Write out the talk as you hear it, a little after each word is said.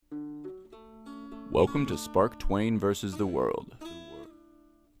Welcome to Spark Twain vs. the World,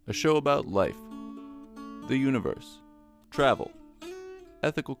 a show about life, the universe, travel,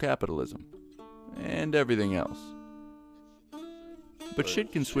 ethical capitalism, and everything else. But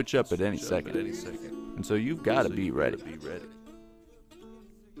shit can switch up at any second, and so you've got to be ready.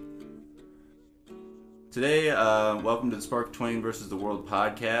 Today, welcome to the Spark Twain vs. the World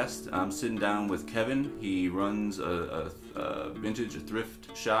podcast. I'm sitting down with Kevin. He runs a vintage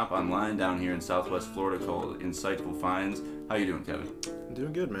thrift shop online down here in Southwest Florida called Insightful Finds. How you doing, Kevin? I'm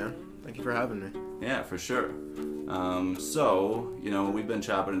doing good, man. Thank you for having me. Yeah, for sure. So, we've been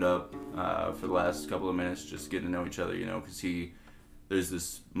chopping it up for the last couple of minutes, just getting to know each other, because there's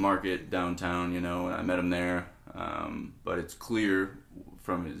this market downtown, and I met him there. But it's clear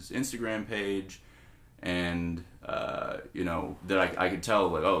from his Instagram page and, that I could tell,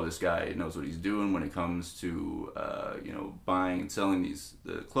 this guy knows what he's doing when it comes to, buying and selling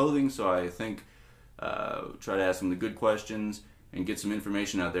the clothing. So I think try to ask him the good questions and get some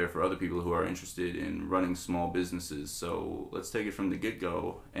information out there for other people who are interested in running small businesses. So let's take it from the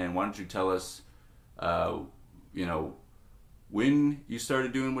get-go. And why don't you tell us, when you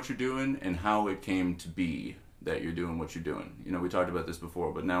started doing what you're doing and how it came to be that you're doing what you're doing. We talked about this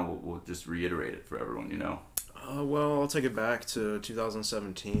before, but now we'll just reiterate it for everyone, Well, I'll take it back to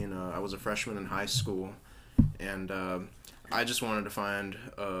 2017. I was a freshman in high school, and I just wanted to find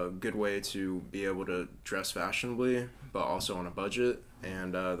a good way to be able to dress fashionably, but also on a budget,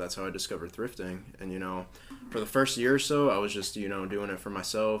 and that's how I discovered thrifting. And, for the first year or so, I was just, doing it for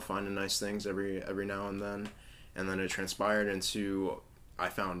myself, finding nice things every now and then it transpired into I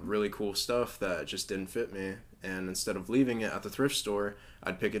found really cool stuff that just didn't fit me, and instead of leaving it at the thrift store,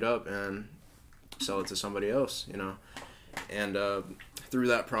 I'd pick it up and sell it to somebody else, And through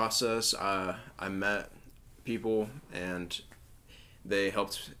that process, I met people, and they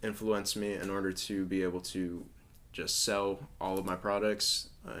helped influence me in order to be able to just sell all of my products,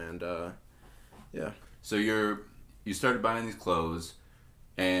 and yeah. So you started buying these clothes,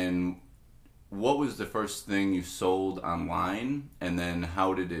 and what was the first thing you sold online, and then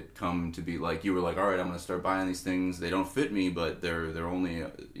how did it come to be you were like, all right, I'm going to start buying these things. They don't fit me, but they're only,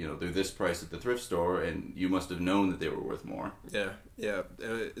 they're this price at the thrift store, and you must have known that they were worth more. Yeah.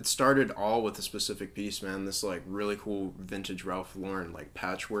 It started all with a specific piece, man. This really cool vintage Ralph Lauren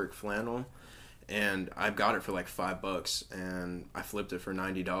patchwork flannel. And I got it for $5, and I flipped it for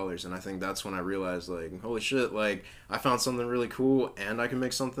 $90. And I think that's when I realized, holy shit, I found something really cool, and I can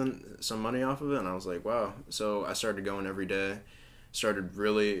make some money off of it. And I was like, wow. So I started going every day, started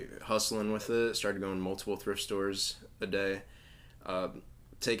really hustling with it, started going multiple thrift stores a day,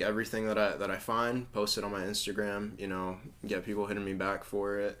 take everything that I find, post it on my Instagram, get people hitting me back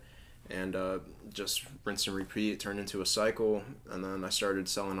for it, and just rinse and repeat, turned into a cycle. And then I started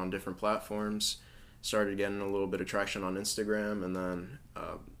selling on different platforms, started getting a little bit of traction on Instagram, and then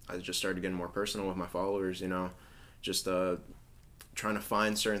I just started getting more personal with my followers, just trying to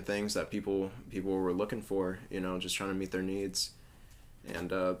find certain things that people were looking for, just trying to meet their needs. And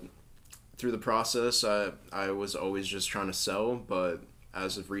through the process, I was always just trying to sell, but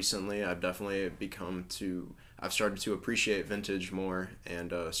as of recently, I've started to appreciate vintage more,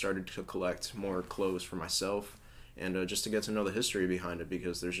 and started to collect more clothes for myself, and just to get to know the history behind it,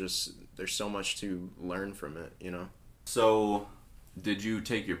 because there's so much to learn from it, So, did you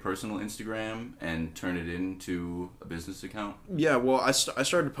take your personal Instagram and turn it into a business account? Yeah, well, I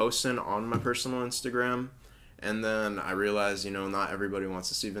started posting on my personal Instagram, and then I realized, not everybody wants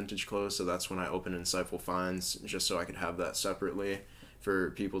to see vintage clothes, so that's when I opened Insightful Finds, just so I could have that separately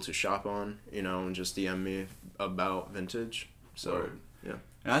for people to shop on, and just DM me about vintage. So, Word. Yeah.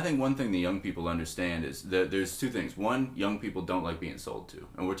 And I think one thing the young people understand is that there's two things. One, young people don't like being sold to.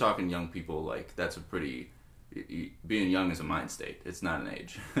 And we're talking young people, that's a pretty... Being young is a mind state. It's not an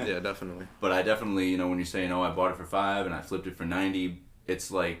age. Yeah, definitely. But I definitely, when you're saying, I bought it for $5 and I flipped it for $90,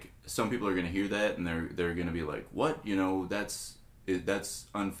 it's some people are going to hear that and they're going to be like, what? That's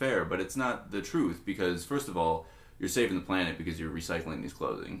unfair. But it's not the truth, because, first of all, you're saving the planet because you're recycling this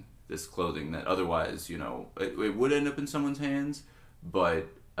clothing that otherwise, it would end up in someone's hands, but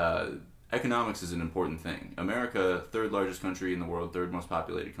economics is an important thing. America, third largest country in the world, third most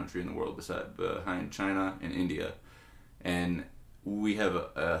populated country in the world behind China and India, and we have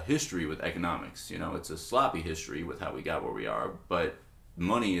a history with economics. It's a sloppy history with how we got where we are, but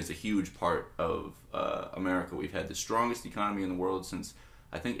money is a huge part of America. We've had the strongest economy in the world since,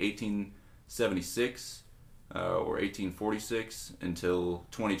 I think, 1876, or 1846 until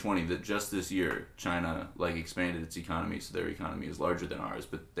 2020, that just this year China expanded its economy, so their economy is larger than ours,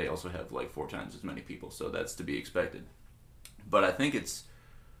 but they also have 4 times as many people, so that's to be expected. But I think it's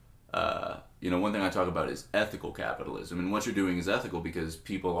one thing I talk about is ethical capitalism, and what you're doing is ethical because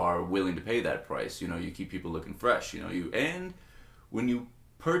people are willing to pay that price. You keep people looking fresh. And when you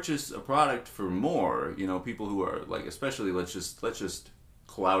purchase a product for more, people who are like, especially let's just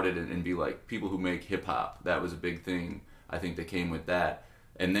cloud it and be like people who make hip hop. That was a big thing. I think that came with that.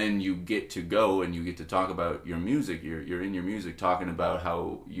 And then you get to go and you get to talk about your music. You're in your music talking about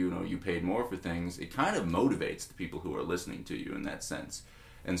how you paid more for things. It kind of motivates the people who are listening to you in that sense.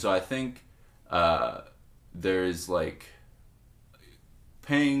 And so I think there's like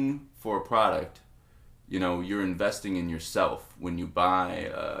paying for a product. You're investing in yourself when you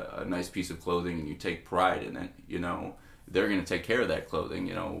buy a nice piece of clothing and you take pride in it. They're going to take care of that clothing.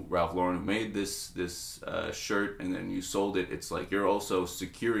 Ralph Lauren made this shirt and then you sold it. It's like you're also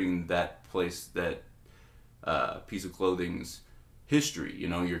securing that piece of clothing's history.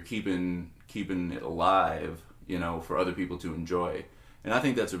 You're keeping it alive, for other people to enjoy. And I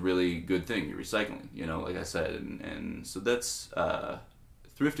think that's a really good thing. You're recycling, like I said. And so that's,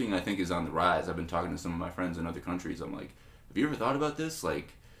 thrifting I think is on the rise. I've been talking to some of my friends in other countries. I'm like, have you ever thought about this?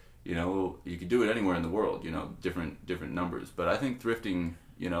 Like, you could do it anywhere in the world, different numbers. But I think thrifting,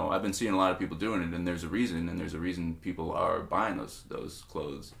 I've been seeing a lot of people doing it, and there's a reason people are buying those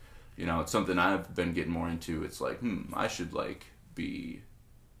clothes. It's something I've been getting more into. It's like, I should like be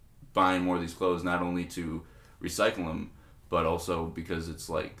buying more of these clothes, not only to recycle them, but also because it's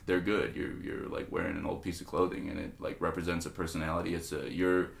like they're good. You're like wearing an old piece of clothing, and it like represents a personality.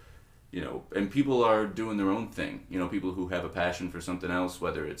 And people are doing their own thing. People who have a passion for something else,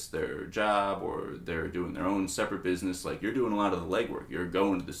 whether it's their job or they're doing their own separate business. Like, you're doing a lot of the legwork. You're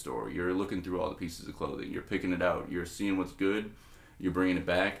going to the store. You're looking through all the pieces of clothing. You're picking it out. You're seeing what's good. You're bringing it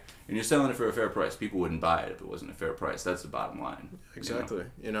back. And you're selling it for a fair price. People wouldn't buy it if it wasn't a fair price. That's the bottom line. Exactly.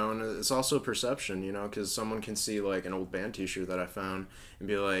 And it's also perception, because someone can see, like, an old band t-shirt that I found and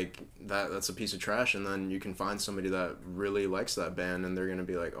be like, that's a piece of trash. And then you can find somebody that really likes that band and they're going to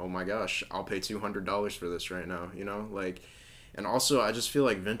be like, oh my gosh, I'll pay $200 for this right now, Like, and also I just feel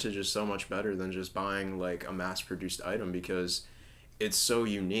like vintage is so much better than just buying, like, a mass-produced item because it's so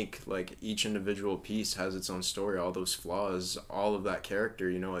unique. Like, each individual piece has its own story, all those flaws, all of that character,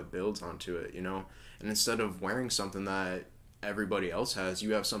 it builds onto it, and instead of wearing something that everybody else has,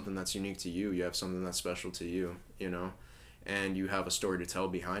 you have something that's unique to you. You have something that's special to you, and you have a story to tell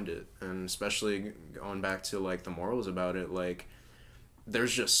behind it. And especially going back to, like, the morals about it, like,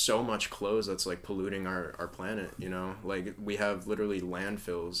 there's just so much clothes that's, like, polluting our planet, like, we have literally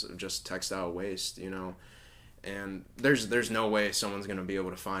landfills of just textile waste, and there's no way someone's gonna be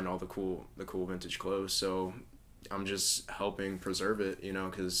able to find all the cool vintage clothes. So I'm just helping preserve it,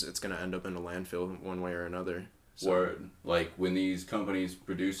 because it's gonna end up in a landfill one way or another. So. Word. Like, when these companies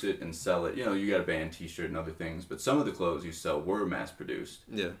produce it and sell it, you got a band t-shirt and other things, but some of the clothes you sell were mass produced.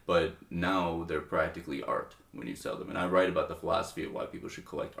 Yeah. But now they're practically art when you sell them. And I write about the philosophy of why people should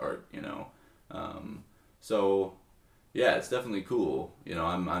collect art. So yeah, it's definitely cool.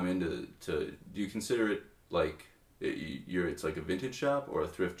 I'm into. Do you consider it like it's like a vintage shop or a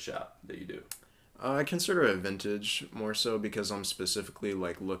thrift shop that you do? I consider it vintage more so because I'm specifically,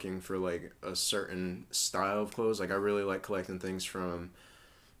 like, looking for, like, a certain style of clothes. Like, I really like collecting things from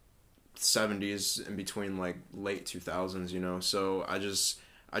 70s in between, like, late 2000s, So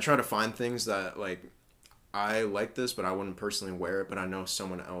I try to find things that, like, I like this, but I wouldn't personally wear it, but I know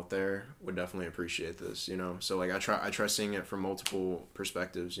someone out there would definitely appreciate this, So, like, I try seeing it from multiple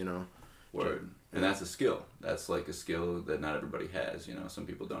perspectives, Word. And that's a skill. That's like a skill that not everybody has. Some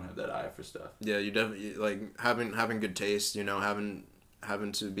people don't have that eye for stuff. Yeah, you definitely, like, having good taste.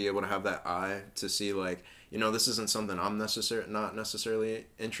 Having to be able to have that eye to see, like, this isn't something I'm not necessarily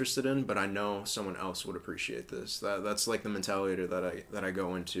interested in, but I know someone else would appreciate this. That's like the mentality that I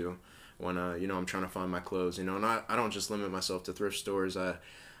go into when I'm trying to find my clothes. And I don't just limit myself to thrift stores.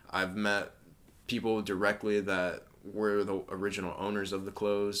 I've met people directly that were the original owners of the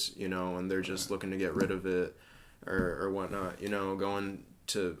clothes, and they're just looking to get rid of it or whatnot, going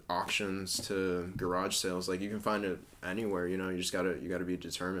to auctions, to garage sales. Like, you can find it anywhere, you just gotta be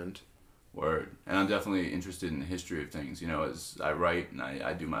determined. Word. And I'm definitely interested in the history of things, as I write and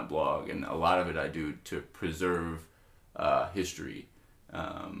I do my blog, and a lot of it I do to preserve history,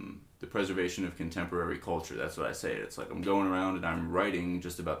 the preservation of contemporary culture. That's what I say. It's like I'm going around and I'm writing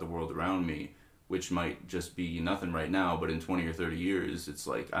just about the world around me, which might just be nothing right now, but in 20 or 30 years, it's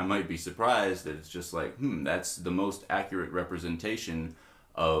like, I might be surprised that it's just like, that's the most accurate representation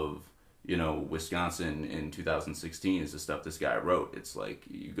of, Wisconsin in 2016 is the stuff this guy wrote. It's like,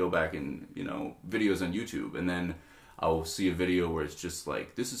 you go back and, videos on YouTube, and then I'll see a video where it's just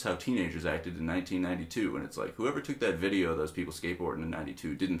like, this is how teenagers acted in 1992, and it's like, whoever took that video of those people skateboarding in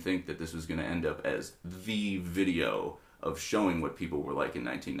 92 didn't think that this was going to end up as the video of showing what people were like in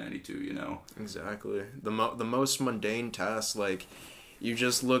 1992, you know? Exactly. The most mundane tasks, like, you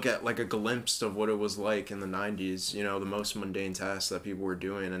just look at like a glimpse of what it was like in the 90s, you know, the most mundane tasks that people were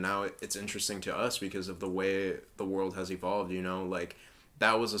doing, and now it's interesting to us because of the way the world has evolved, you know, like,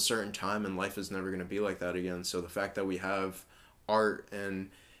 that was a certain time and life is never going to be like that again. So the fact that we have art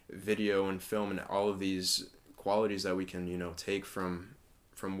and video and film and all of these qualities that we can, you know, take from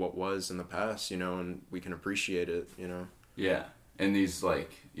what was in the past, you know, and we can appreciate it, you know. Yeah. And these,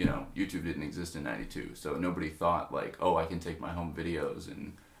 like, you know, YouTube didn't exist in 92, so nobody thought, like, oh, I can take my home videos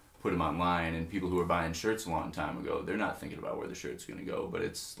and put them online, and people who were buying shirts a long time ago, they're not thinking about where the shirt's going to go, but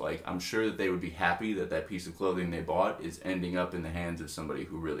it's like, I'm sure that they would be happy that that piece of clothing they bought is ending up in the hands of somebody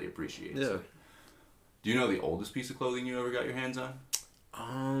who really appreciates it. Do you know the oldest piece of clothing you ever got your hands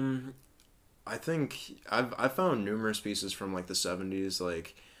on? I think I've found numerous pieces from like the 70s,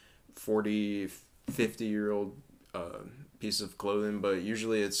 like 40, 50-year-old piece of clothing, but I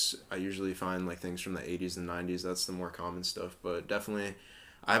usually find like things from the 80s and 90s. That's the more common stuff, but definitely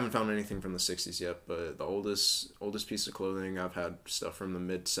I haven't found anything from the 60s yet. But the oldest piece of clothing, I've had stuff from the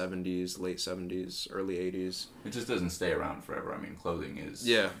mid 70s, late 70s, early 80s. It just doesn't stay around forever. I mean, clothing is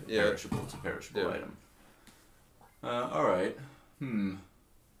perishable. It's a perishable item. All right.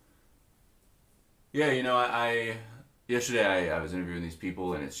 Yeah, you know, yesterday I was interviewing these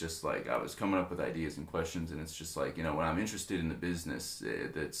people, and it's just like I was coming up with ideas and questions, and it's just like, you know, when I'm interested in the business,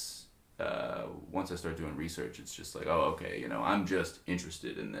 that's once I start doing research, it's just like, oh, okay, you know, I'm just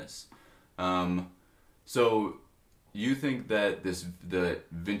interested in this. So you think that the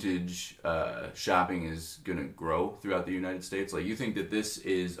vintage shopping is gonna grow throughout the United States? Like, you think that this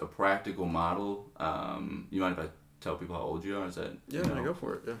is a practical model? You mind if I tell people how old you are? Is that, yeah, you know? go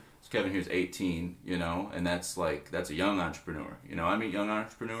for it. Yeah. So Kevin here's 18, you know, and that's a young entrepreneur. You know, I meet young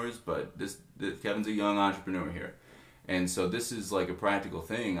entrepreneurs, but Kevin's a young entrepreneur here. And so this is like a practical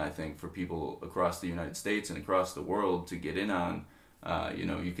thing, I think, for people across the United States and across the world to get in on. You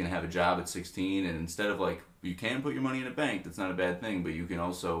know, you can have a job at 16, and instead of like, you can put your money in a bank, that's not a bad thing, but you can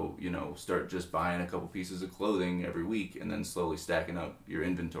also, you know, start just buying a couple pieces of clothing every week and then slowly stacking up your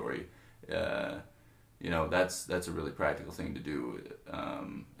inventory. You know, that's a really practical thing to do,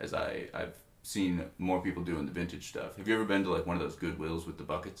 as I've seen more people doing the vintage stuff. Have you ever been to like one of those Goodwills with the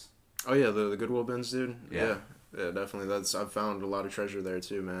buckets? Oh yeah, the Goodwill bins, dude. Yeah, definitely. I've found a lot of treasure there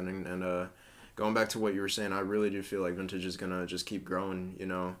too, man. And going back to what you were saying, I really do feel like vintage is gonna just keep growing, you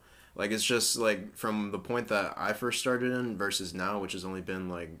know. Like, it's just like from the point that I first started in versus now, which has only been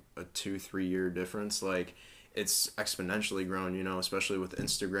like a 2-3 year difference, like, it's exponentially grown, you know, especially with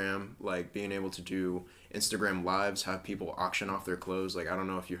Instagram, like being able to do Instagram lives, have people auction off their clothes. Like, I don't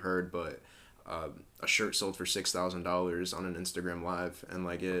know if you heard, but a shirt sold for $6,000 on an Instagram live, and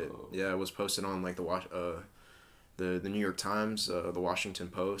like it was posted on like the New York Times, the Washington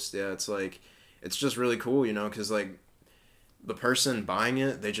Post. Yeah, it's like, it's just really cool, you know, because like the person buying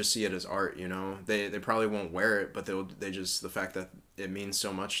it, they just see it as art, you know. They probably won't wear it, but the fact that it means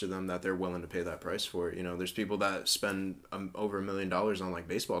so much to them that they're willing to pay that price for it, you know. There's people that spend over $1 million on like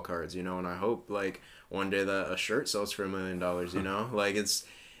baseball cards, you know, and I hope like one day that a shirt sells for $1 million, you know. Like, it's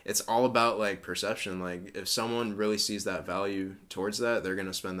all about like perception. Like, if someone really sees that value towards that, they're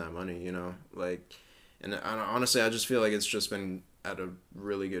gonna spend that money, you know. Like, and honestly, I just feel like it's just been at a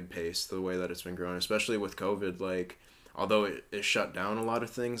really good pace the way that it's been growing, especially with COVID. Like, although it shut down a lot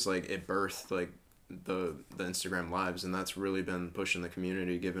of things, like it birthed like the Instagram lives, and that's really been pushing the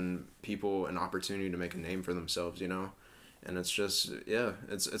community, giving people an opportunity to make a name for themselves, you know. And it's just, yeah,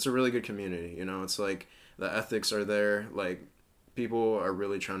 it's a really good community, you know. It's like the ethics are there, like people are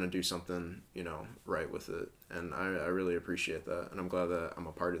really trying to do something, you know, right with it, and I really appreciate that, and I'm glad that I'm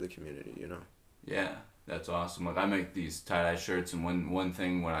a part of the community, you know. Yeah, that's awesome. Like, I make these tie-dye shirts, and one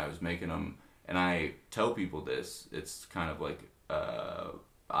thing when I was making them, and I tell people this, it's kind of like,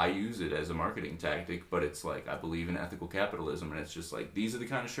 I use it as a marketing tactic, but it's like, I believe in ethical capitalism, and it's just like, these are the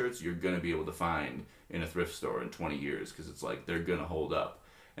kind of shirts you're going to be able to find in a thrift store in 20 years, because it's like, they're going to hold up.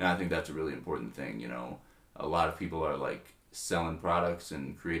 And I think that's a really important thing, you know. A lot of people are like selling products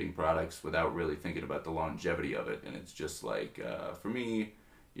and creating products without really thinking about the longevity of it, and it's just like, for me,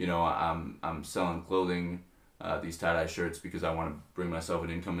 you know, I'm selling clothing, these tie-dye shirts, because I want to bring myself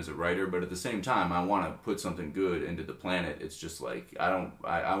an income as a writer, but at the same time I want to put something good into the planet. It's just like,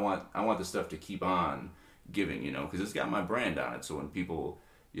 I want the stuff to keep on giving, you know, because it's got my brand on it. So when people,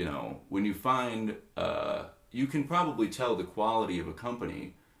 you know, when you find, you can probably tell the quality of a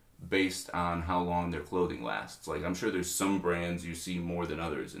company based on how long their clothing lasts. Like, I'm sure there's some brands you see more than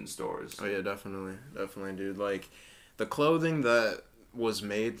others in stores. Oh yeah, definitely, dude. Like, the clothing that was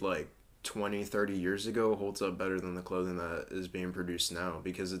made like 20, 30 years ago holds up better than the clothing that is being produced now,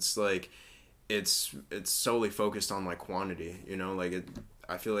 because it's like it's solely focused on like quantity, you know. Like,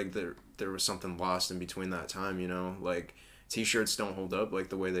 I feel like there was something lost in between that time, you know. Like, t-shirts don't hold up like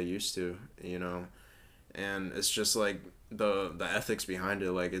the way they used to, you know. And it's just like the ethics behind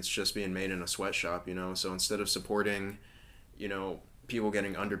it, like, it's just being made in a sweatshop, you know. So instead of supporting, you know, people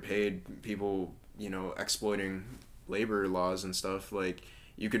getting underpaid, people, you know, exploiting labor laws and stuff, like,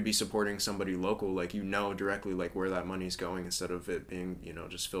 you could be supporting somebody local, like, you know, directly like where that money's going, instead of it being, you know,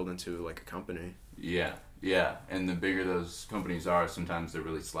 just filled into like a company. Yeah, and the bigger those companies are, sometimes they're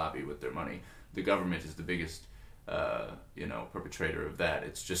really sloppy with their money. The government is the biggest perpetrator of that.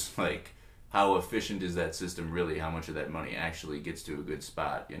 It's just like, how efficient is that system really? How much of that money actually gets to a good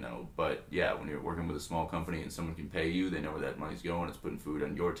spot, you know? But yeah, when you're working with a small company and someone can pay you, they know where that money's going, it's putting food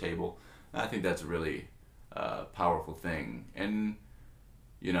on your table. I think that's a really powerful thing. And,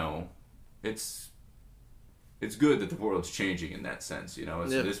 you know, it's good that the world's changing in that sense, you know.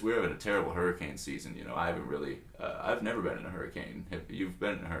 We're having a terrible hurricane season, you know. I've never been in a hurricane. You've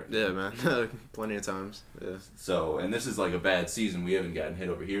been in a hurricane? Yeah, man. Plenty of times. Yeah. So, and this is like a bad season. We haven't gotten hit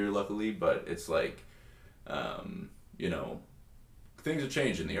over here, luckily, but it's like, you know, things are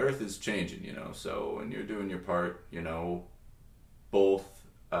changing. The earth is changing, you know. So, and you're doing your part, you know, both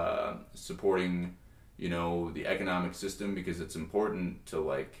supporting, you know, the economic system, because it's important to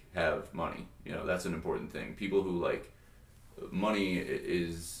like have money. You know, that's an important thing. People who like money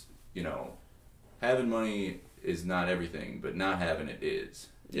is, you know, having money is not everything, but not having it is.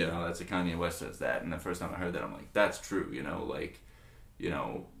 You know, that's a Kanye West says that, and the first time I heard that, I'm like, that's true. You know, like, you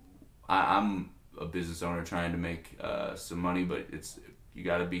know, I'm a business owner trying to make some money, but you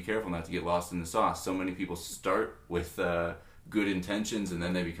got to be careful not to get lost in the sauce. So many people start with good intentions, and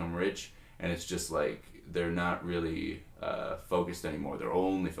then they become rich, and it's just like they're not really focused anymore. They're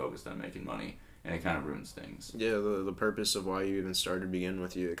only focused on making money, and it kind of ruins things. Yeah, the purpose of why you even started to begin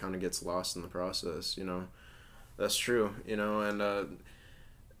with, it kind of gets lost in the process, you know. That's true, you know. And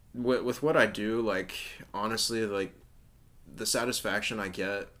with what I do, like, honestly, like, the satisfaction I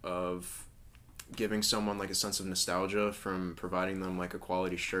get of giving someone like a sense of nostalgia from providing them like a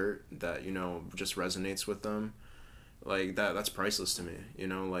quality shirt that, you know, just resonates with them, like, that's priceless to me, you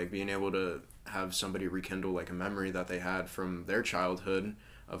know. Like, being able to have somebody rekindle like a memory that they had from their childhood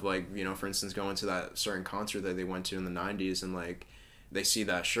of, like, you know, for instance, going to that certain concert that they went to in the 90s, and like they see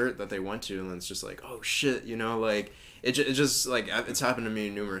that shirt that they went to, and it's just like, oh shit, you know. Like, it just like, it's happened to me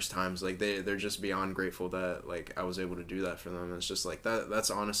numerous times. Like, they're just beyond grateful that like I was able to do that for them. And it's just like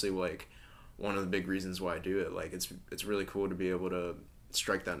that's honestly like one of the big reasons why I do it. Like, it's really cool to be able to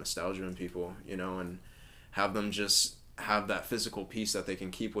strike that nostalgia in people, you know, and have them just have that physical piece that they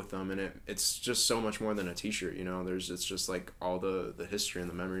can keep with them. And it's just so much more than a t-shirt, you know. It's just like all the history and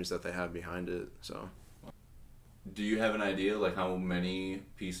the memories that they have behind it. So, do you have an idea like how many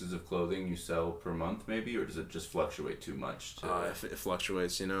pieces of clothing you sell per month, maybe, or does it just fluctuate too much? It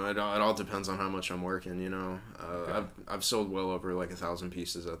fluctuates, you know. It all depends on how much I'm working, you know. Okay. I've sold well over like 1,000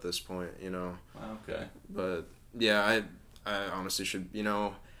 pieces at this point, you know. Okay. But yeah, I honestly should, you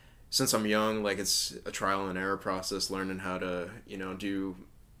know, since I'm young, like, it's a trial and error process, learning how to, you know, do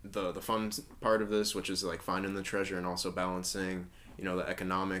the fun part of this, which is like finding the treasure, and also balancing, you know, the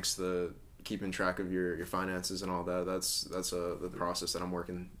economics, the keeping track of your finances and all that. That's the process that I'm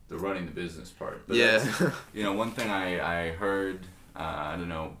working. The running the business part. But yeah. You know, one thing I heard, I don't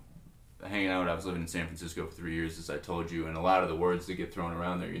know, hanging out, I was living in San Francisco for 3 years, as I told you, and a lot of the words that get thrown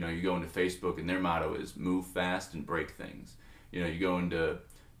around there, you know, you go into Facebook and their motto is move fast and break things. You know, you go into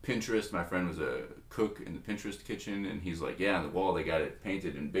Pinterest. My friend was a cook in the Pinterest kitchen, and he's like, yeah, on the wall they got it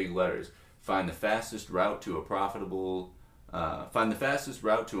painted in big letters. Find the fastest route to a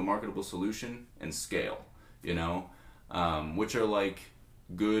marketable solution and scale. You know, which are like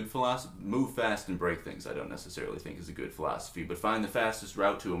good philosophy. Move fast and break things, I don't necessarily think is a good philosophy, but find the fastest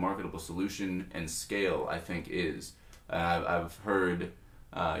route to a marketable solution and scale, I think is. I've heard,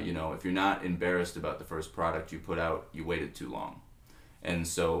 you know, if you're not embarrassed about the first product you put out, you waited too long. And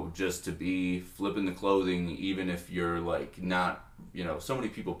so just to be flipping the clothing, even if you're like not, you know, so many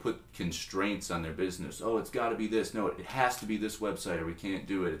people put constraints on their business. Oh, it's got to be this. No, it has to be this website or we can't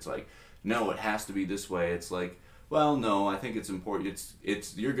do it. It's like, no, it has to be this way. It's like, well, no, I think it's important.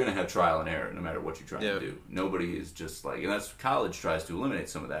 It's you're going to have trial and error no matter what you're trying to do. Nobody is just like, and that's, college tries to eliminate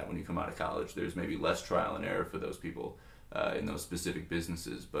some of that. When you come out of college, there's maybe less trial and error for those people in those specific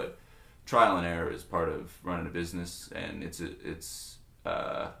businesses. But trial and error is part of running a business, and it's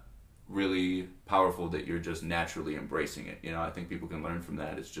really powerful that you're just naturally embracing it. You know, I think people can learn from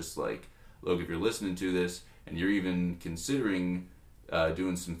that. It's just like, look, if you're listening to this and you're even considering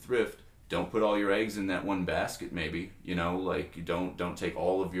doing some thrift, don't put all your eggs in that one basket. Maybe, you know, like you don't take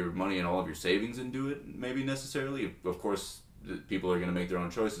all of your money and all of your savings and do it. Maybe necessarily. Of course, people are going to make their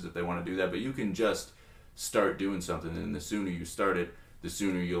own choices if they want to do that. But you can just start doing something, and the sooner you start it, the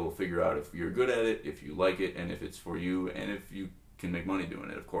sooner you'll figure out if you're good at it, if you like it, and if it's for you, and if you can make money doing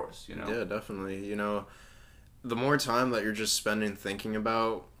it, of course, you know? Yeah, definitely. You know, the more time that you're just spending thinking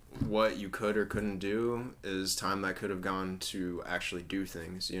about what you could or couldn't do is time that could have gone to actually do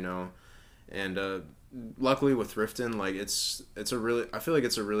things, you know? And luckily with thrifting, like it's a really, I feel like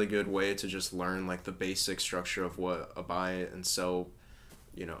it's a really good way to just learn like the basic structure of what a buy and sell,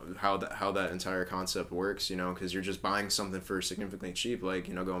 you know, how that entire concept works, you know, because you're just buying something for significantly cheap. Like,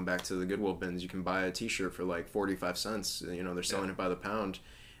 you know, going back to the Goodwill bins, you can buy a t-shirt for like 45 cents, you know, they're selling it by the pound,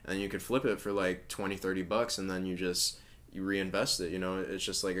 and you could flip it for like 20-30 bucks, and then you reinvest it, you know. It's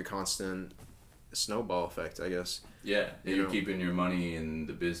just like a constant snowball effect, I guess. Yeah, you're keeping your money in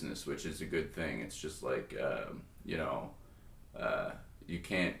the business, which is a good thing. It's just like, you know, you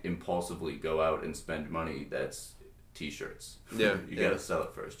can't impulsively go out and spend money that's t-shirts. Yeah, you gotta sell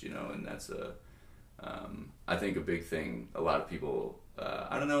it first, you know, and that's I think a big thing. A lot of people,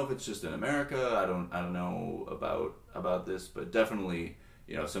 I don't know if it's just in America. I don't know about this, but definitely,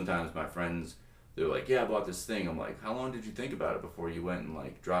 you know, sometimes my friends, they're like, yeah, I bought this thing. I'm like, how long did you think about it before you went and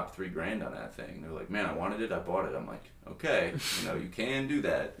like dropped $3,000 on that thing? They're like, man, I wanted it, I bought it. I'm like, okay, you know, you can do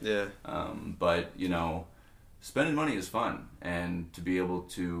that. Yeah. But you know, spending money is fun, and to be able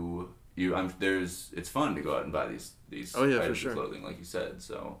to it's fun to go out and buy these items of clothing, like you said.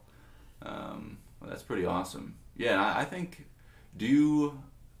 So, well, that's pretty awesome. Yeah, I think.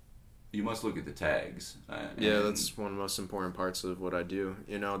 You must look at the tags. Yeah, that's one of the most important parts of what I do.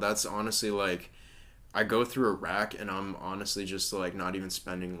 You know, that's honestly like, I go through a rack and I'm honestly just like not even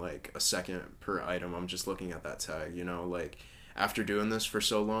spending like a second per item. I'm just looking at that tag, you know, like after doing this for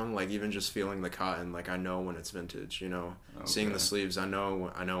so long, like even just feeling the cotton, like I know when it's vintage, you know, seeing the sleeves, I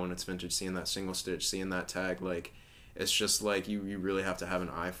know when it's vintage, seeing that single stitch, seeing that tag, like it's just like you really have to have an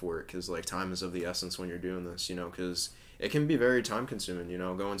eye for it, because like time is of the essence when you're doing this, you know, because it can be very time consuming, you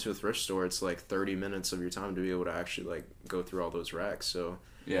know. Going to a thrift store, it's like 30 minutes of your time to be able to actually like go through all those racks. So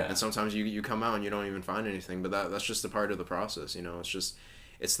yeah, and sometimes you come out and you don't even find anything, but that's just a part of the process, you know.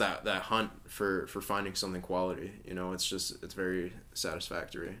 It's that hunt for finding something quality, you know. It's very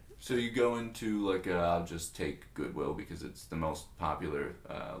satisfactory. So you go into like I'll just take Goodwill because it's the most popular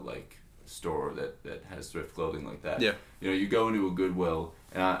like store that has thrift clothing like that. Yeah, you know, you go into a Goodwill,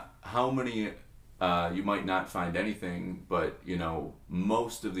 and how many you might not find anything, but you know,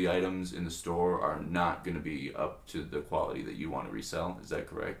 most of the items in the store are not going to be up to the quality that you want to resell. Is that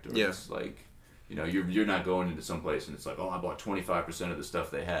correct? Or yes. It's like, you know, you're not going into some place and it's like, oh, I bought 25% of the stuff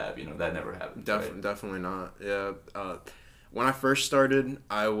they have. You know, that never happens. Right? Definitely not. Yeah. When I first started,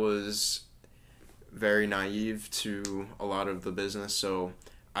 I was very naive to a lot of the business, so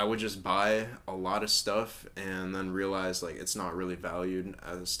I would just buy a lot of stuff and then realize like it's not really valued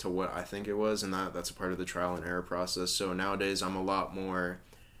as to what I think it was, and that's a part of the trial and error process. So nowadays I'm a lot more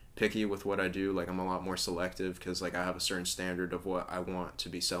picky with what I do. Like I'm a lot more selective because like I have a certain standard of what I want to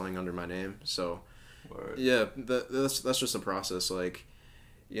be selling under my name. So Word. Yeah, that's just a process. Like,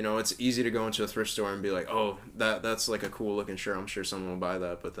 you know, it's easy to go into a thrift store and be like, oh, that's like a cool looking shirt, I'm sure someone will buy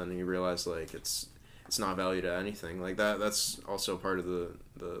that, but then you realize like it's not valued at anything. Like that's also part of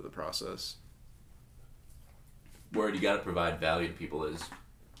the process. Word, you got to provide value to people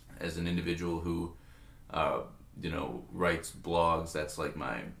as an individual who you know, writes blogs. That's like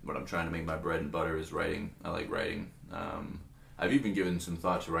what I'm trying to make my bread and butter is writing. I like writing. I've even given some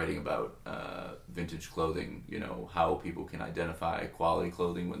thought to writing about vintage clothing, you know, how people can identify quality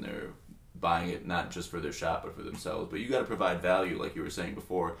clothing when they're buying it, not just for their shop but for themselves. But you got to provide value, like you were saying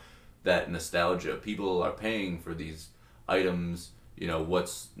before, that nostalgia. People are paying for these items. You know,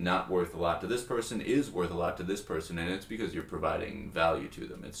 what's not worth a lot to this person is worth a lot to this person, and it's because you're providing value to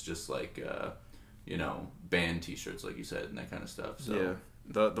them. It's just like, you know, band t-shirts, like you said, and that kind of stuff. So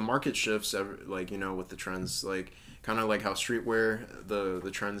yeah, the market shifts like, you know, with the trends, like kind of like how streetwear,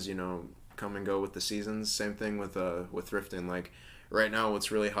 the trends, you know, come and go with the seasons. Same thing with thrifting. Like right now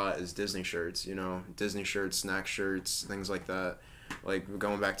what's really hot is Disney shirts, you know, Disney shirts, snack shirts, things like that. Like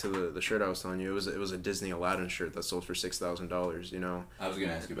going back to the shirt I was telling you, it was a Disney Aladdin shirt that sold for $6,000. You know. I was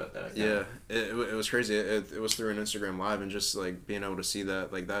gonna ask you about that. Yeah, it was crazy. It was through an Instagram live, and just like being able to see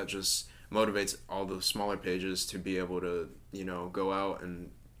that, like that just motivates all the smaller pages to be able to, you know, go out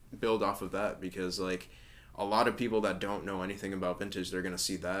and build off of that, because like a lot of people that don't know anything about vintage, they're gonna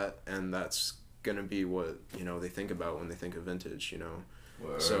see that, and that's gonna be what, you know, they think about when they think of vintage, you know.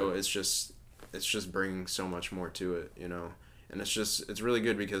 Word. So it's just bringing so much more to it, you know, and it's really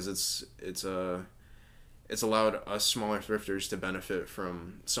good because it's allowed us smaller thrifters to benefit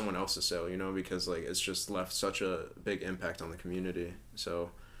from someone else's sale, you know, because like it's just left such a big impact on the community.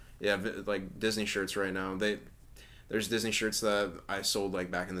 So yeah, like Disney shirts right now, there's Disney shirts that I sold like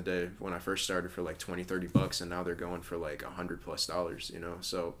back in the day when I first started for like $20-$30, and now they're going for like $100+, you know.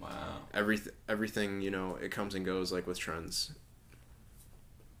 So Wow. everything, you know, it comes and goes like with trends.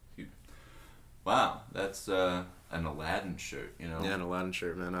 Wow, that's an Aladdin shirt, you know. Yeah, an Aladdin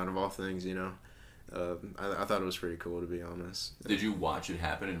shirt, man. Out of all things, you know, I thought it was pretty cool, to be honest. Did you watch it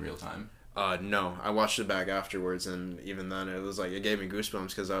happen in real time? No, I watched it back afterwards, and even then, it was like it gave me goosebumps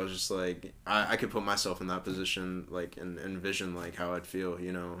because I was just like, I could put myself in that position, like, and envision like how I'd feel,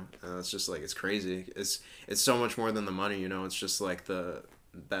 you know. And it's just like it's crazy. It's so much more than the money, you know. It's just like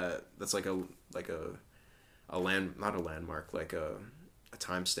that's like a land, not a landmark, like a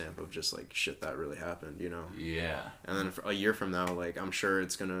timestamp of just like shit that really happened, you know. Yeah. And then a year from now, like I'm sure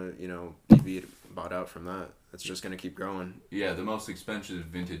it's gonna, you know, be bought out from that. It's just gonna keep growing. Yeah, the most expensive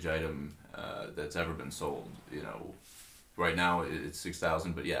vintage item that's ever been sold, you know, right now it's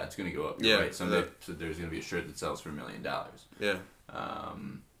 $6,000, but yeah, it's gonna go up. You're right. Someday so there's gonna be a shirt that sells for $1 million. Yeah.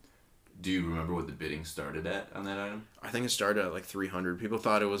 Do you remember what the bidding started at on that item? I think it started at like 300. People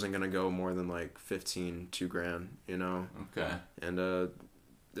thought it wasn't gonna go more than like 15, $2,000, you know. Okay. And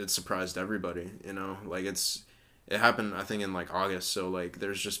it surprised everybody, you know. Like it happened I think in like August, so like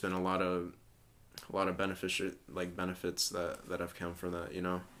there's just been a lot of benefits that have come from that, you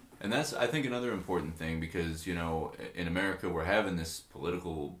know. And that's, I think, another important thing because, you know, in America we're having this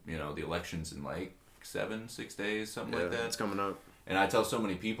political, you know, the election's in like 6 days, something like that. It's coming up. And I tell so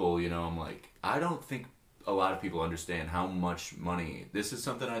many people, you know, I'm like, I don't think a lot of people understand how much money, this is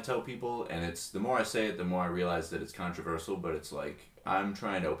something I tell people, and it's, the more I say it, the more I realize that it's controversial, but it's like, I'm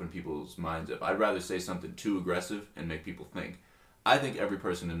trying to open people's minds up. I'd rather say something too aggressive and make people think. I think every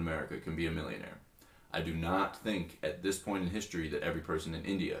person in America can be a millionaire. I do not think at this point in history that every person in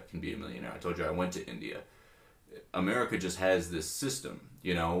India can be a millionaire. I told you I went to India. America just has this system,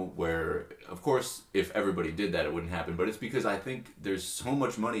 you know, where, of course, if everybody did that, it wouldn't happen. But it's because I think there's so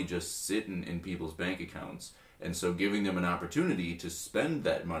much money just sitting in people's bank accounts. And so giving them an opportunity to spend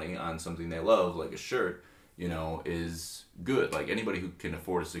that money on something they love, like a shirt, you know, is good. Like anybody who can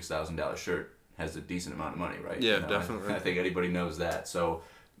afford a $6,000 shirt has a decent amount of money, right? Yeah, you know, definitely. I think anybody knows that. So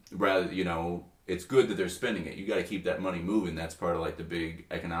rather, you know, it's good that they're spending it. You got to keep that money moving. That's part of like the big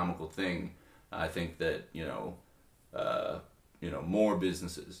economical thing. I think that, you know, more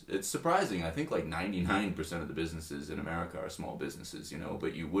businesses. It's surprising. I think like 99% of the businesses in America are small businesses, you know,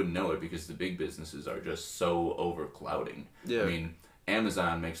 but you wouldn't know it because the big businesses are just so overclouding. Yeah. I mean,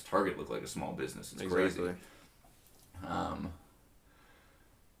 Amazon makes Target look like a small business. It's crazy.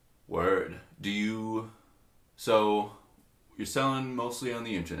 Word. So you're selling mostly on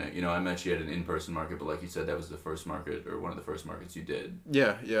the internet. You know, I met you at an in-person market, but like you said, that was the first market or one of the first markets you did.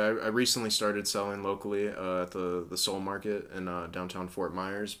 Yeah. I recently started selling locally at the Soul Market in downtown Fort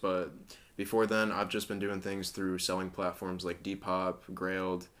Myers, but before then, I've just been doing things through selling platforms like Depop,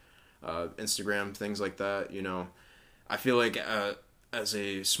 Grailed, Instagram, things like that. You know, I feel like as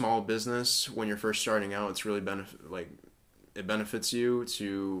a small business, when you're first starting out, it's really it benefits you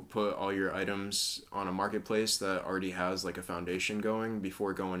to put all your items on a marketplace that already has like a foundation going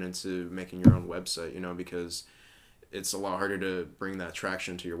before going into making your own website, you know, because it's a lot harder to bring that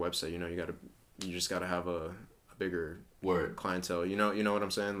traction to your website. You know, you just gotta have a bigger clientele. You know what I'm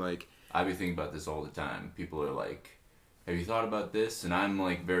saying? Like, I be thinking about this all the time. People are like, have you thought about this? And I'm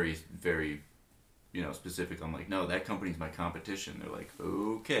like very, very, you know, specific. I'm like, no, that company's my competition. They're like,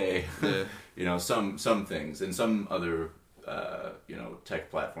 okay. Yeah. You know, some things and some other you know, tech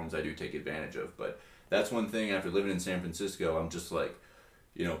platforms I do take advantage of, but that's one thing. After living in San Francisco, I'm just like,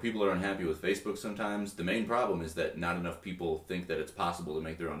 you know, people are unhappy with Facebook sometimes. The main problem is that not enough people think that it's possible to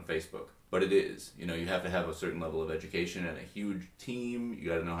make their own Facebook, but it is. You know, you have to have a certain level of education and a huge team. You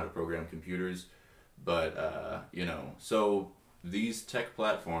got to know how to program computers, but you know, so these tech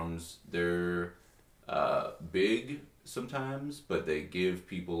platforms, they're big sometimes, but they give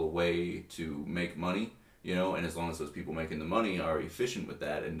people a way to make money. You know, and as long as those people making the money are efficient with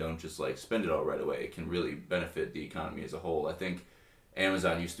that and don't just like spend it all right away, it can really benefit the economy as a whole. I think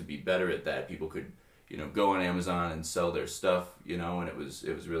Amazon used to be better at that. People could, you know, go on Amazon and sell their stuff, you know, and it was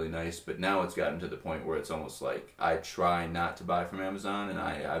really nice. But now it's gotten to the point where it's almost like I try not to buy from Amazon, and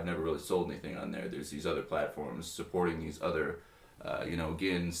I've never really sold anything on there. There's these other platforms supporting these other, you know,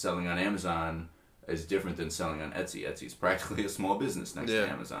 again, selling on Amazon is different than selling on Etsy. Etsy's practically a small business next Yeah.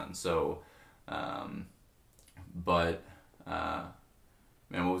 to Amazon. So, but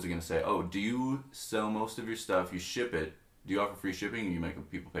man, what was I gonna say? Oh, do you sell most of your stuff? You ship it. Do you offer free shipping, or you make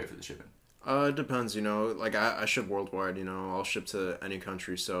people pay for the shipping? It depends, you know. Like I ship worldwide, you know. I'll ship to any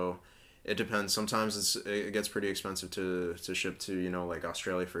country, so it depends. Sometimes it gets pretty expensive to ship to, you know, like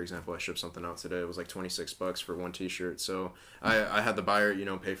Australia, for example. I shipped something out today. It was like $26 for one T-shirt. So I had the buyer, you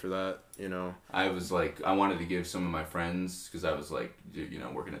know, pay for that, you know. I was like, I wanted to give some of my friends, because I was like, you know,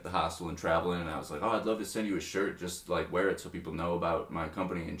 working at the hostel and traveling, and I was like, oh, I'd love to send you a shirt, just like wear it so people know about my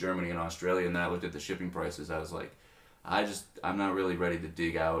company in Germany and Australia. And then I looked at the shipping prices. I was like, I'm not really ready to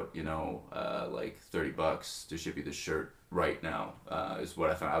dig out, you know, like $30 to ship you this shirt right now, is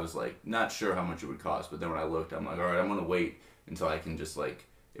what I found. I was like, not sure how much it would cost, but then when I looked, I'm like, all right, I'm gonna wait until I can just like,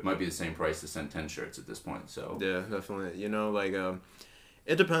 it might be the same price to send 10 shirts at this point. So Yeah, definitely. You know, like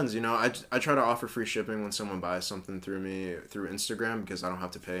it depends. You know, I try to offer free shipping when someone buys something through me through Instagram because I don't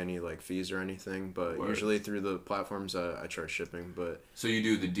have to pay any like fees or anything. But Word. usually through the platforms, I charge shipping. But So you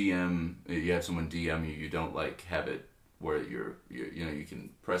do the DM, you have someone DM you, you don't like have it where you know, you can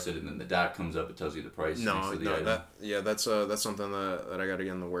press it and then the dot comes up, it tells you the price next no, to the no, item. that's something that I got to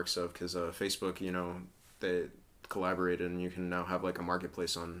get in the works of because Facebook, you know, they collaborated and you can now have like a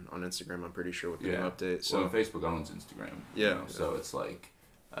marketplace on Instagram. I'm pretty sure with the new update. So Well, Facebook owns Instagram. Yeah. You know, so it's like,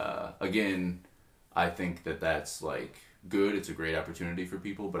 again, I think that's like good. It's a great opportunity for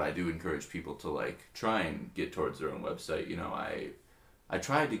people, but I do encourage people to like try and get towards their own website. You know, I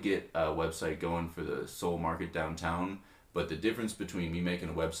tried to get a website going for the Seoul Market downtown, but the difference between me making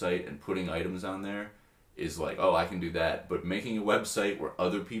a website and putting items on there is like, oh, I can do that. But making a website where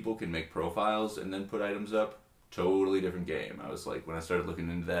other people can make profiles and then put items up, totally different game. I was like, when I started looking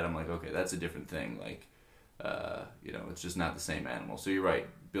into that, I'm like, okay, that's a different thing. Like, you know, it's just not the same animal. So you're right.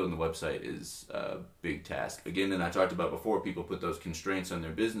 Building the website is a big task. Again, and I talked about before, people put those constraints on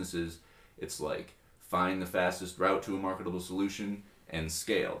their businesses. It's like, find the fastest route to a marketable solution and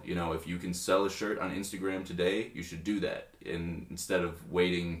scale. You know, if you can sell a shirt on Instagram today, you should do that. And instead of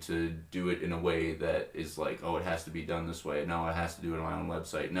waiting to do it in a way that is like, oh, it has to be done this way. No, it has to do it on my own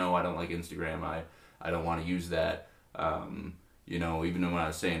website. No, I don't like Instagram. I don't want to use that. You know, even when I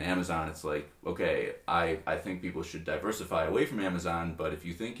was saying Amazon, it's like, okay, I think people should diversify away from Amazon, but if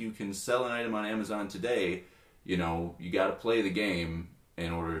you think you can sell an item on Amazon today, you know, you got to play the game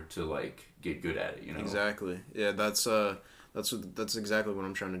in order to like get good at it, you know. exactly. Yeah, that's exactly what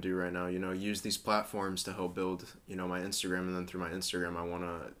I'm trying to do right now. You know, use these platforms to help build, you know, my Instagram, and then through my Instagram, I want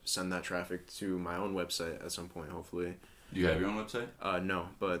to send that traffic to my own website at some point, hopefully. Do you have your own website? No,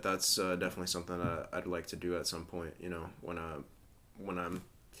 but that's definitely something that I'd like to do at some point. You know, when I'm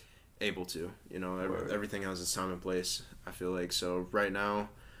able to. You know, everything has its time and place. I feel like so. Right now,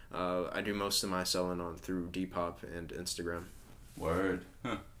 I do most of my selling through Depop and Instagram. Word.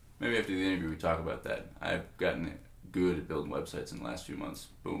 Huh. Maybe after the interview we talk about that. I've gotten good at building websites in the last few months.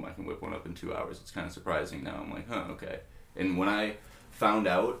 Boom, I can whip one up in 2 hours. It's kind of surprising now. I'm like, huh, okay. And when I found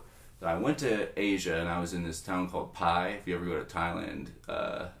out that I went to Asia and I was in this town called Pai. If you ever go to Thailand,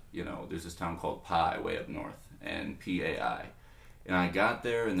 you know, there's this town called Pai way up north, and Pai. And I got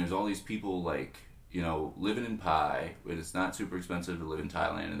there and there's all these people like, you know, living in Pai, but it's not super expensive to live in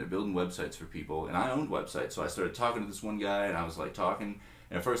Thailand, and they're building websites for people. And I owned websites, so I started talking to this one guy, and I was like talking.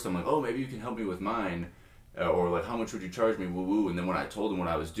 And at first I'm like, oh, maybe you can help me with mine. Or like, how much would you charge me, woo woo? And then when I told him what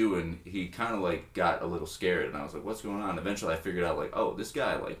I was doing, he kind of like got a little scared, and I was like, what's going on? Eventually I figured out like, oh, this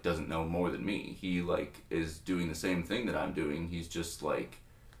guy like doesn't know more than me. He like is doing the same thing that I'm doing. He's just like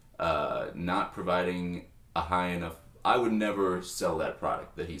not providing a high enough. I would never sell that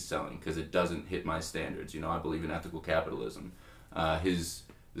product that he's selling because it doesn't hit my standards. You know, I believe in ethical capitalism.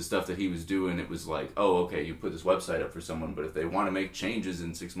 The stuff that he was doing, it was like, oh, okay, you put this website up for someone, but if they want to make changes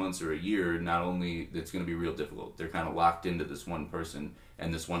in 6 months or a year, not only it's going to be real difficult. They're kind of locked into this one person,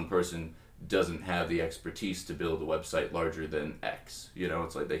 and this one person doesn't have the expertise to build a website larger than X. You know,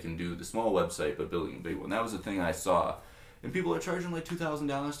 it's like they can do the small website, but building a big one. That was the thing I saw. And people are charging like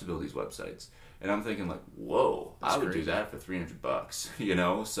 $2,000 to build these websites. And I'm thinking like, whoa, I would do that for $300, you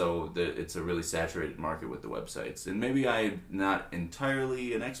know? So it's a really saturated market with the websites. And maybe I'm not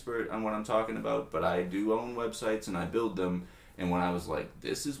entirely an expert on what I'm talking about, but I do own websites and I build them. And when I was like,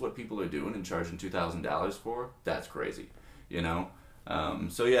 this is what people are doing and charging $2,000 for, that's crazy, you know?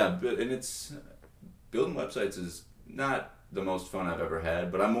 So yeah, and it's, building websites is not the most fun I've ever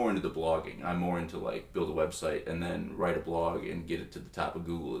had, but I'm more into the blogging. I'm more into like build a website and then write a blog and get it to the top of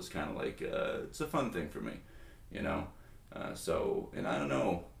Google is kind of like, it's a fun thing for me, you know? So, and I don't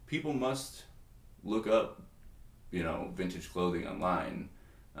know, people must look up, you know, vintage clothing online.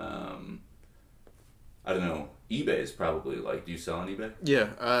 I don't know. eBay is probably like. Do you sell on eBay? Yeah,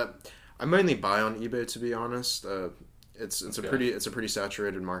 I mainly buy on eBay to be honest. It's a Okay. pretty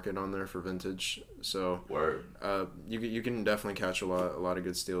saturated market on there for vintage. So Word. you can definitely catch a lot of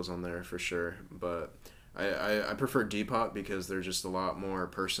good steals on there for sure. But I prefer Depop because they're just a lot more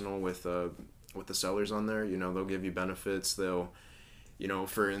personal with the sellers on there. You know, they'll give you benefits. They'll, you know,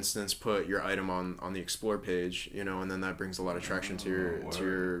 for instance, put your item on the explore page. You know, and then that brings a lot of traction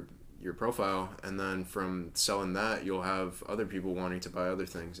to your profile. And then from selling that, you'll have other people wanting to buy other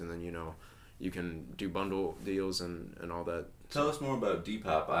things, and then, you know, you can do bundle deals and all that. Tell us more about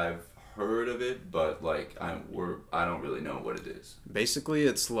Depop. I've heard of it, but like I don't really know what it is. Basically,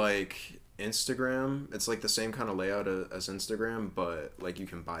 it's like Instagram. It's like the same kind of layout as Instagram, but like you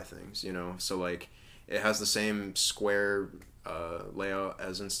can buy things, you know. So like it has the same square layout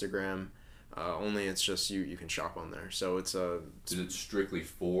as Instagram. Only it's just you can shop on there. So it's Is it strictly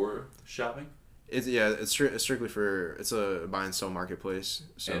for shopping? it's strictly for, it's a buy and sell marketplace.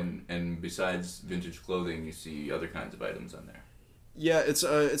 So And besides vintage clothing, you see other kinds of items on there. yeah,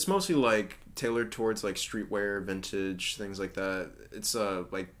 it's mostly like tailored towards like streetwear, vintage, things like that. It's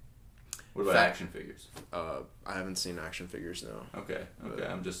like What about action figures? I haven't seen action figures, no. Okay. But-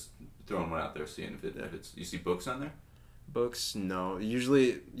 I'm just throwing one out there, seeing if it's. You see books on there? Books, no.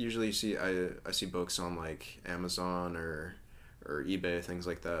 Usually you see, I see books on like Amazon or eBay, things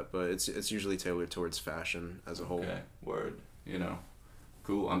like that. But it's usually tailored towards fashion as a whole. Okay. Word. You know.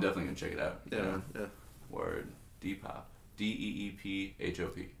 Cool. I'm definitely gonna check it out. Yeah, You know? man, yeah. Word. Depop.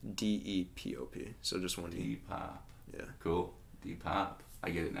 Deephop. Depop. So just one E. Depop. Yeah. Cool. Depop. I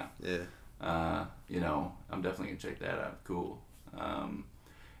get it now. Yeah. You know, I'm definitely gonna check that out. Cool.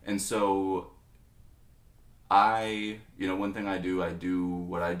 And so one thing I do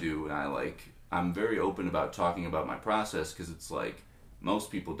what I do, and I'm very open about talking about my process, because it's like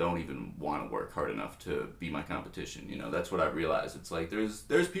most people don't even want to work hard enough to be my competition. You know, that's what I realized. It's like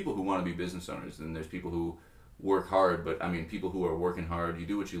there's people who want to be business owners, and there's people who work hard, but I mean, people who are working hard, you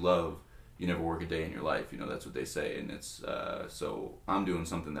do what you love, you never work a day in your life. You know, that's what they say. And it's so I'm doing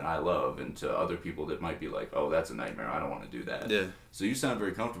something that I love, and to other people that might be like, oh, that's a nightmare, I don't want to do that. Yeah. So you sound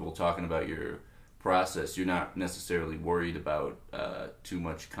very comfortable talking about your process. You're not necessarily worried about too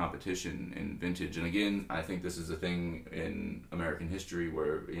much competition in vintage. And again, I think this is a thing in American history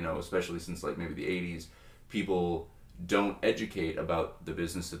where, you know, especially since like maybe the 80s, people don't educate about the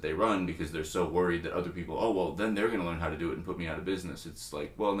business that they run because they're so worried that other people, oh, well, then they're going to learn how to do it and put me out of business. It's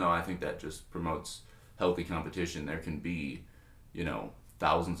like, well, no, I think that just promotes healthy competition. There can be, you know,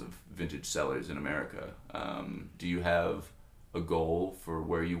 thousands of vintage sellers in America. Do you have a goal for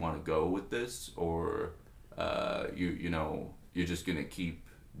where you want to go with this, or you're just gonna keep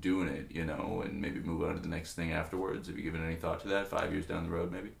doing it, you know, and maybe move on to the next thing afterwards? Have you given any thought to that 5 years down the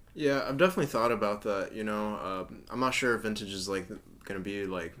road, maybe? Yeah, I've definitely thought about that. You know, I'm not sure if vintage is like gonna be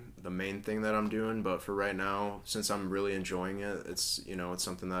like the main thing that I'm doing, but for right now, since I'm really enjoying it, it's, you know, it's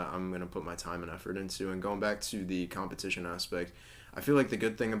something that I'm gonna put my time and effort into. And going back to the competition aspect, I feel like the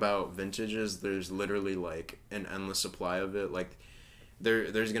good thing about vintage is there's literally like an endless supply of it. Like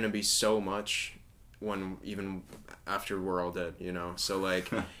there's gonna be so much when, even after we're all dead, you know. So like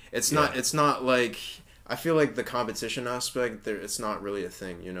it's not like, I feel like the competition aspect there, it's not really a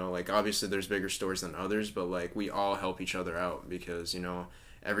thing, you know. Like obviously there's bigger stores than others, but like we all help each other out because, you know,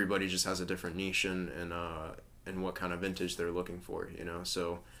 everybody just has a different niche and what kind of vintage they're looking for, you know.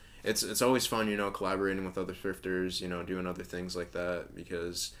 So it's always fun, you know, collaborating with other thrifters, you know, doing other things like that,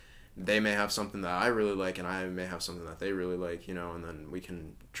 because they may have something that I really like and I may have something that they really like, you know, and then we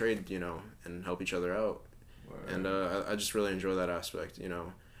can trade, you know, and help each other out. Word. And I just really enjoy that aspect, you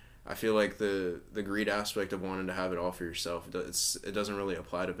know. I feel like the greed aspect of wanting to have it all for yourself, it doesn't really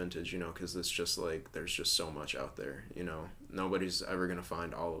apply to vintage, you know, because it's just like there's just so much out there, you know. Nobody's ever going to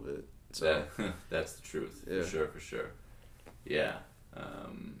find all of it. So that's the truth. Yeah. For sure. Yeah.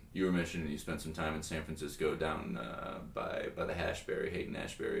 You were mentioning you spent some time in San Francisco down by the Hayden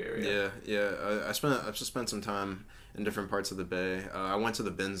Ashbury area. Yeah. I've spent some time in different parts of the Bay. I went to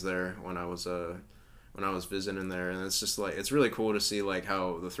the bins there when I was visiting there, and it's just like, it's really cool to see like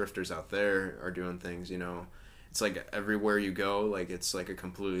how the thrifters out there are doing things, you know. It's like everywhere you go, like it's like a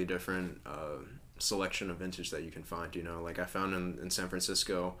completely different selection of vintage that you can find, you know. Like I found in San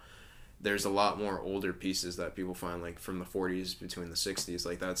Francisco, there's a lot more older pieces that people find like from the 40s between the 60s.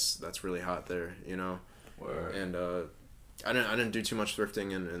 Like that's really hot there, you know. Word. And I didn't do too much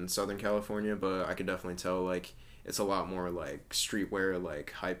thrifting in Southern California, but I could definitely tell like it's a lot more like streetwear,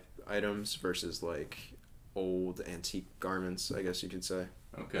 like hype items versus like old antique garments, I guess you could say.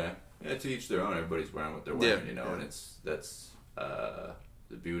 Okay. Yeah, to each their own. Everybody's wearing what they're wearing, Yeah, you know, yeah. and that's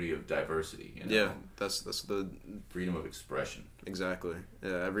the beauty of diversity. You know? Yeah, that's the freedom of expression. Exactly.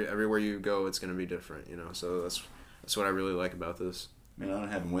 Yeah, everywhere you go, it's gonna be different. You know, so that's what I really like about this. Man, I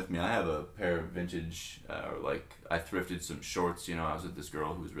don't have them with me. I have a pair of vintage, I thrifted some shorts. You know, I was with this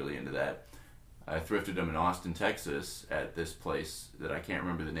girl who was really into that. I thrifted them in Austin, Texas, at this place that I can't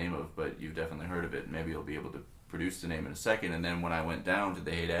remember the name of, but you've definitely heard of it. Maybe you'll be able to produce the name in a second. And then when I went down to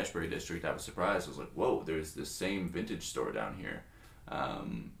the Haight-Ashbury district, I was surprised. I was like, whoa, there's this same vintage store down here.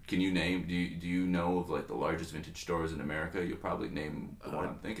 Can you name, do you know of like the largest vintage stores in America? You'll probably name the one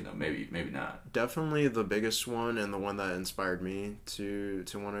I'm thinking of. Maybe not. Definitely the biggest one, and the one that inspired me to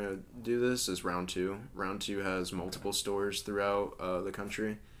want to do this is Round 2. Round 2 has multiple stores throughout the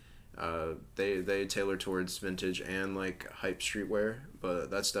country. They tailor towards vintage and like hype streetwear,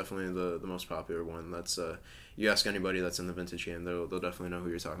 but that's definitely the most popular one. That's you ask anybody that's in the vintage game, they'll definitely know who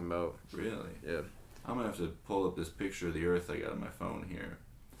you're talking about. Really? Yeah. I'm gonna have to pull up this picture of the Earth I got on my phone here,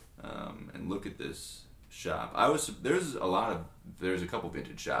 and look at this shop. There's a couple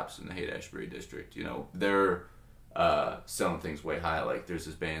vintage shops in the Haight-Ashbury district. You know, they're selling things way high. Like there's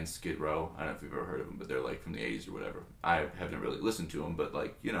this band Skid Row. I don't know if you've ever heard of them, but they're like from the '80s or whatever. I haven't really listened to them, but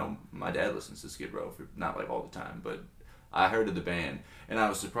like, you know, my dad listens to Skid Row, not like all the time, but I heard of the band, and I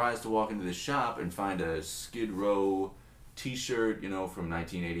was surprised to walk into this shop and find a Skid Row T-shirt, you know, from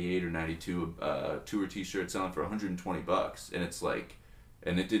 1988 or 92, tour T-shirt selling for $120, and it's like,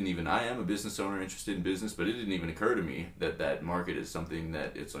 and it didn't even. I am a business owner interested in business, but it didn't even occur to me that market is something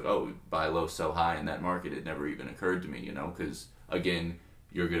that it's like, oh, buy low, sell high in that market. It never even occurred to me, you know, because again,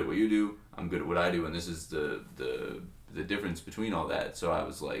 you're good at what you do, I'm good at what I do, and this is the difference between all that. So I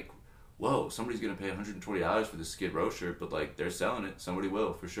was like, whoa, somebody's gonna pay $120 for this Skid Row shirt, but like they're selling it. Somebody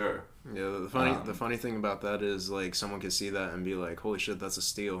will for sure. Yeah, the funny thing about that is like someone could see that and be like, holy shit, that's a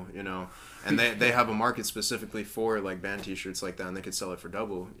steal, you know. And they have a market specifically for like band T-shirts like that, and they could sell it for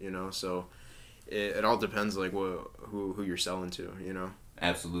double, you know. So it all depends like who you're selling to, you know.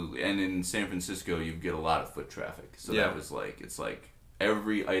 Absolutely. And in San Francisco, you get a lot of foot traffic. So yeah. That was like, it's like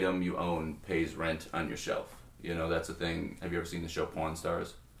every item you own pays rent on your shelf. You know, that's a thing. Have you ever seen the show Pawn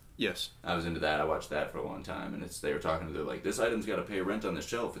Stars? Yes. I was into that. I watched that for a long time, and they were talking to, they're like, this item's got to pay rent on the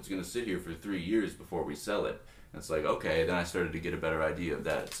shelf. It's going to sit here for 3 years before we sell it. And it's like, okay. Then I started to get a better idea of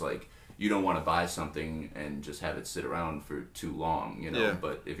that. It's like, you don't want to buy something and just have it sit around for too long, you know. Yeah.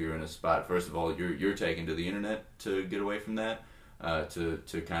 But if you're in a spot, first of all, you're taken to the internet to get away from that,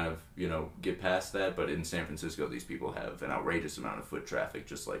 to kind of, you know, get past that. But in San Francisco, these people have an outrageous amount of foot traffic,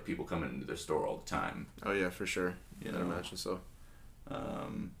 just like people coming into their store all the time. Oh yeah, for sure. You I'd know? imagine so.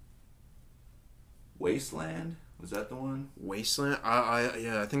 Wasteland, was that the one? Wasteland,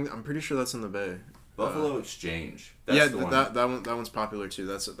 I think I'm pretty sure that's in the Bay. Buffalo Exchange. That's the one. that one's popular too.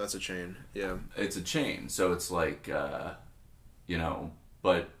 That's a chain. Yeah, it's a chain, so it's like, you know,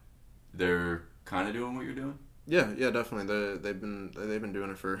 but they're kind of doing what you're doing. Yeah, definitely. They've been doing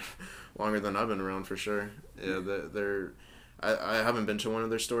it for longer than I've been around for sure. Yeah, they're. I haven't been to one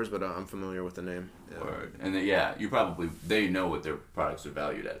of their stores, but I'm familiar with the name. Yeah. Word. And they know what their products are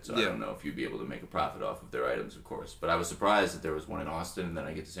valued at, so yeah. I don't know if you'd be able to make a profit off of their items, of course. But I was surprised that there was one in Austin, and then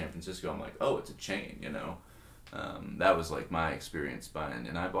I get to San Francisco, I'm like, oh, it's a chain, you know. That was like my experience buying,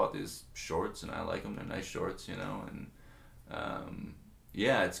 and I bought these shorts, and I like them. They're nice shorts, you know, and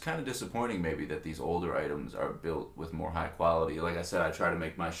yeah, it's kind of disappointing maybe that these older items are built with more high quality. Like I said, I try to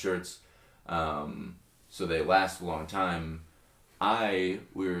make my shirts so they last a long time.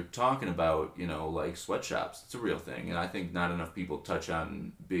 We were talking about, you know, like sweatshops. It's a real thing, and I think not enough people touch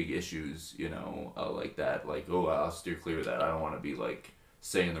on big issues, you know, like that. Like, oh, I'll steer clear of that. I don't want to be like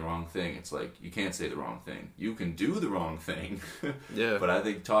saying the wrong thing. It's like, you can't say the wrong thing. You can do the wrong thing. Yeah. But I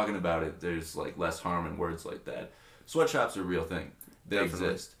think talking about it, there's like less harm in words like that. Sweatshops are a real thing. They Definitely.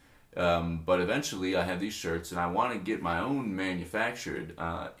 exist. But eventually I have these shirts, and I want to get my own manufactured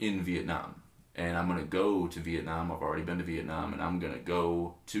in Vietnam. And I'm going to go to Vietnam. I've already been to Vietnam, and I'm going to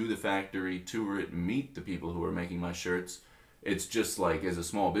go to the factory, tour it, meet the people who are making my shirts. It's just like, as a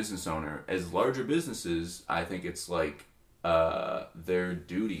small business owner, as larger businesses, I think it's like their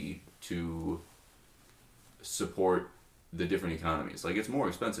duty to support the different economies. Like, it's more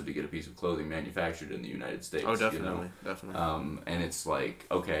expensive to get a piece of clothing manufactured in the United States. Oh, definitely, you know? definitely. And it's like,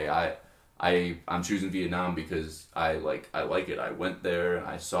 okay, I'm choosing Vietnam because I like it. I went there and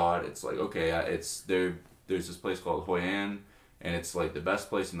I saw it. It's like, okay, there's this place called Hoi An, and it's like the best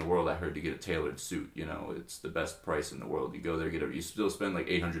place in the world, I heard, to get a tailored suit. You know, it's the best price in the world. You go there, you still spend like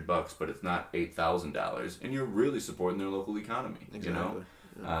 $800, but it's not $8,000, and you're really supporting their local economy. Exactly. You know,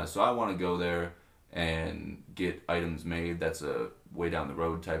 yeah. So I want to go there and get items made. That's a way down the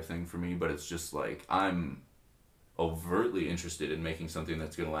road type thing for me, but it's just like, I'm overtly interested in making something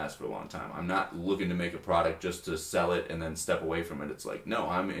that's going to last for a long time. I'm not looking to make a product just to sell it and then step away from it. It's like, no,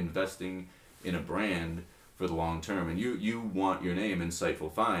 I'm investing in a brand for the long term. And you want your name,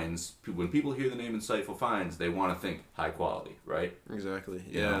 Insightful Finds. When people hear the name Insightful Finds, they want to think high quality, right? Exactly.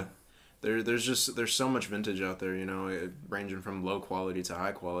 You Yeah. know? There's so much vintage out there, ranging from low quality to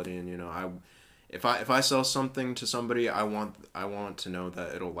high quality, and if I sell something to somebody, I want to know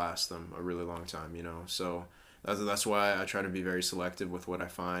that it'll last them a really long time, So that's why I try to be very selective with what I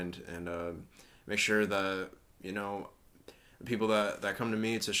find, and make sure that the people that come to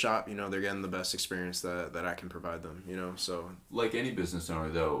me to shop, they're getting the best experience that I can provide them, So Like any business owner,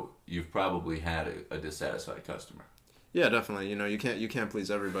 though, you've probably had a dissatisfied customer. yeah, definitely. You can't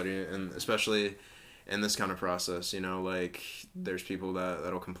please everybody, and especially in this kind of process, like there's people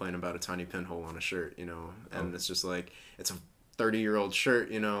that'll complain about a tiny pinhole on a shirt, and it's just like it's a 30-year-old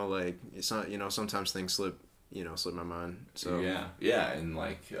shirt, like it's not, sometimes things slip my mind. So yeah, and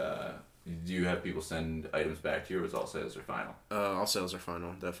like, do you have people send items back to you, or is all sales are final? All sales are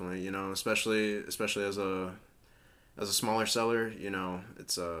final, definitely. Especially as a smaller seller,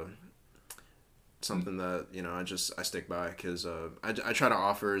 it's something that I stick by, because I try to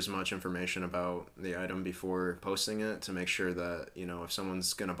offer as much information about the item before posting it to make sure that if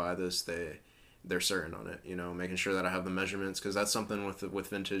someone's gonna buy this, they're certain on it, making sure that I have the measurements, because that's something with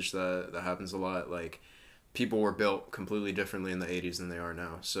vintage that happens a lot. Like, people were built completely differently in the 80s than they are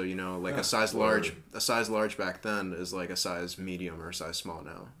now, so like a size large back then is like a size medium or a size small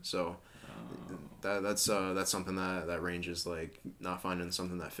now, so that's something that ranges, like not finding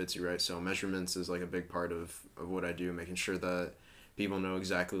something that fits you right. So measurements is like a big part of what I do, making sure that people know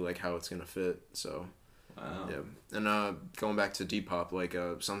exactly like how it's gonna fit. So Wow. yeah, and going back to Depop, like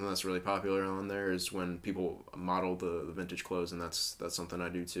something that's really popular on there is when people model the vintage clothes, and that's something I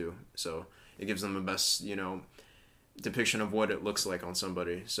do too. So it gives them the best depiction of what it looks like on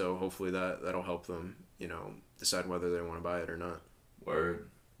somebody. So hopefully that'll help them decide whether they want to buy it or not. Word.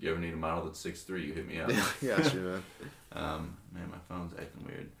 You ever need a model that's 6'3", you hit me up. Gotcha, man. Man, my phone's acting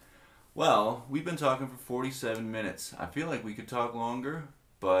weird. Well, we've been talking for 47 minutes. I feel like we could talk longer,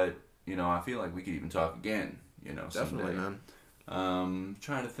 but, I feel like we could even talk again, Definitely, someday. man.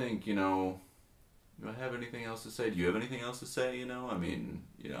 Trying to think, do I have anything else to say? Do you have anything else to say, I mean,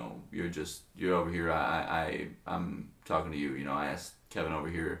 you're over here. I'm talking to you, I asked Kevin over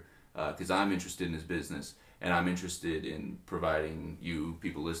here, because I'm interested in his business. And I'm interested in providing you,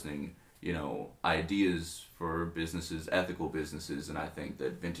 people listening, ideas for businesses, ethical businesses. And I think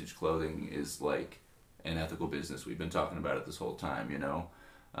that vintage clothing is like an ethical business. We've been talking about it this whole time,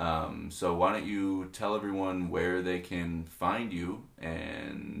 So why don't you tell everyone where they can find you,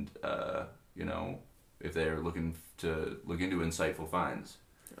 and, if they're looking to look into Insightful Finds.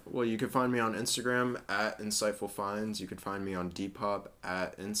 Well, you can find me on Instagram at Insightful Finds. You can find me on Depop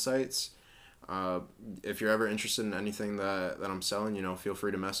at Insights. If you're ever interested in anything that I'm selling, feel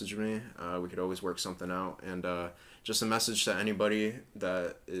free to message me. We could always work something out. And just a message to anybody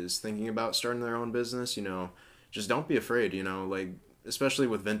that is thinking about starting their own business, just don't be afraid, like, especially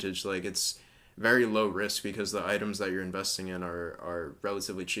with vintage, like, it's very low risk because the items that you're investing in are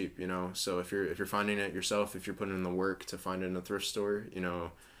relatively cheap, So if you're finding it yourself, if you're putting in the work to find it in a thrift store,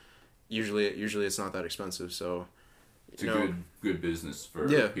 usually it's not that expensive. So It's a good business for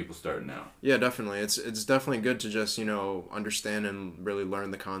people starting out. Yeah, definitely. It's definitely good to just, understand and really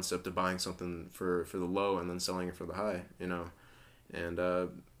learn the concept of buying something for the low and then selling it for the high, And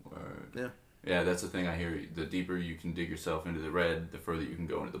yeah. Yeah, that's the thing I hear. The deeper you can dig yourself into the red, the further you can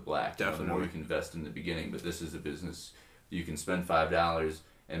go into the black. Definitely. The more you can invest in the beginning. But this is a business you can spend $5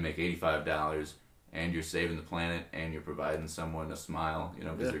 and make $85, and you're saving the planet, and you're providing someone a smile,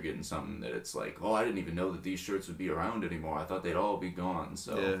 because they're getting something that it's like, oh, I didn't even know that these shirts would be around anymore. I thought they'd all be gone.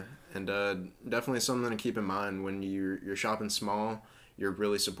 So yeah, and definitely something to keep in mind when you're shopping small. You're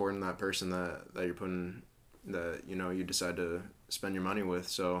really supporting that person that you're putting, that you decide to spend your money with.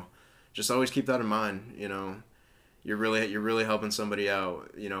 So just always keep that in mind. You're really helping somebody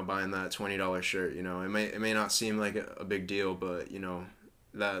out. Buying that $20 shirt. It may not seem like a big deal, but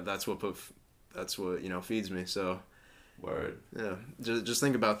that's what feeds me. So word. Yeah, just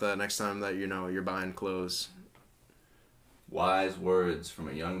think about that next time that you're buying clothes. Wise words from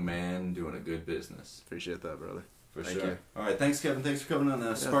a young man doing a good business. Appreciate that, brother. For Thank sure. you. All right, thanks, Kevin. Thanks for coming on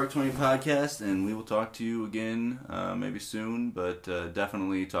the Spark 20 podcast, and we will talk to you again maybe soon, but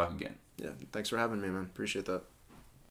definitely talk again. Yeah, thanks for having me, man. Appreciate that.